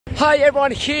Hi everyone,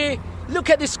 here.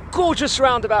 Look at this gorgeous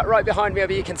roundabout right behind me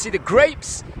over here. You can see the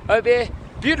grapes over here.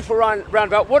 Beautiful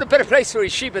roundabout. What a better place for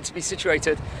yeshiva to be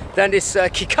situated than this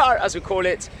kikar, as we call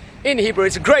it in Hebrew.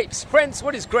 It's grapes. Friends,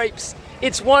 what is grapes?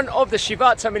 It's one of the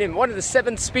shivat haminim, one of the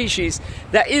 7 species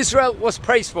that Israel was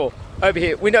praised for over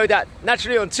here. We know that.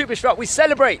 Naturally, on Tu B'Shvat, we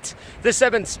celebrate the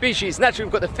 7 species. Naturally,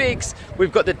 we've got the figs,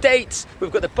 we've got the dates,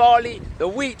 we've got the barley, the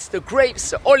wheat, the grapes,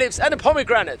 the olives, and the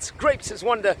pomegranates. Grapes is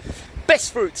one of the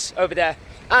best fruits over there,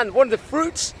 and one of the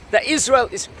fruits that Israel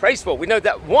is praised for. We know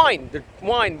that the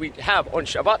wine we have on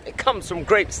Shabbat, it comes from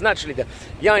grapes. Naturally, the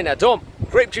yain adom,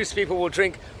 grape juice people will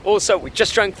drink. Also, we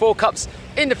just drank 4 cups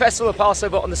in the festival of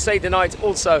Passover on the Seder night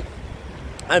also,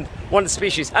 and one of the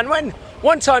species. And when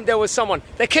one time there was someone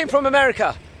that came from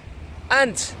America,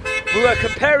 and we were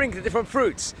comparing the different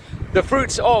fruits, the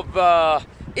fruits of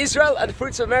Israel and the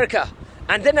fruits of America.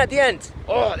 And then at the end,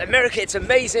 oh, America, it's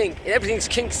amazing, everything's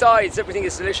king size, everything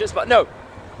is delicious. But no,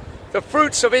 the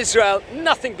fruits of Israel,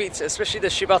 nothing beats it, especially the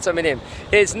Shivat HaMinim.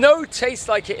 There's no taste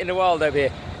like it in the world over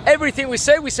here. Everything we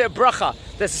say a bracha.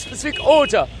 There's a specific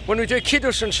order when we do a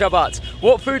kiddush on Shabbat.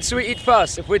 What foods do we eat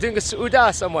first? If we're doing a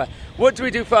seudah somewhere, what do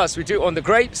we do first? We do it on the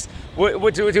grapes.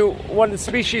 What do we do? One of the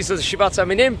species of the Shivat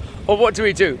HaMinim, or what do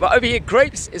we do? But over here,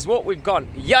 grapes is what we've gone.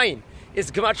 Yain is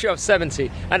gematria of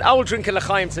 70, and I will drink a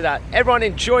l'chaim to that. Everyone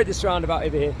enjoy this roundabout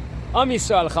over here. I'm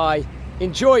Yisrael Chai.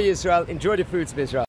 Enjoy Israel. Enjoy the foods of Israel.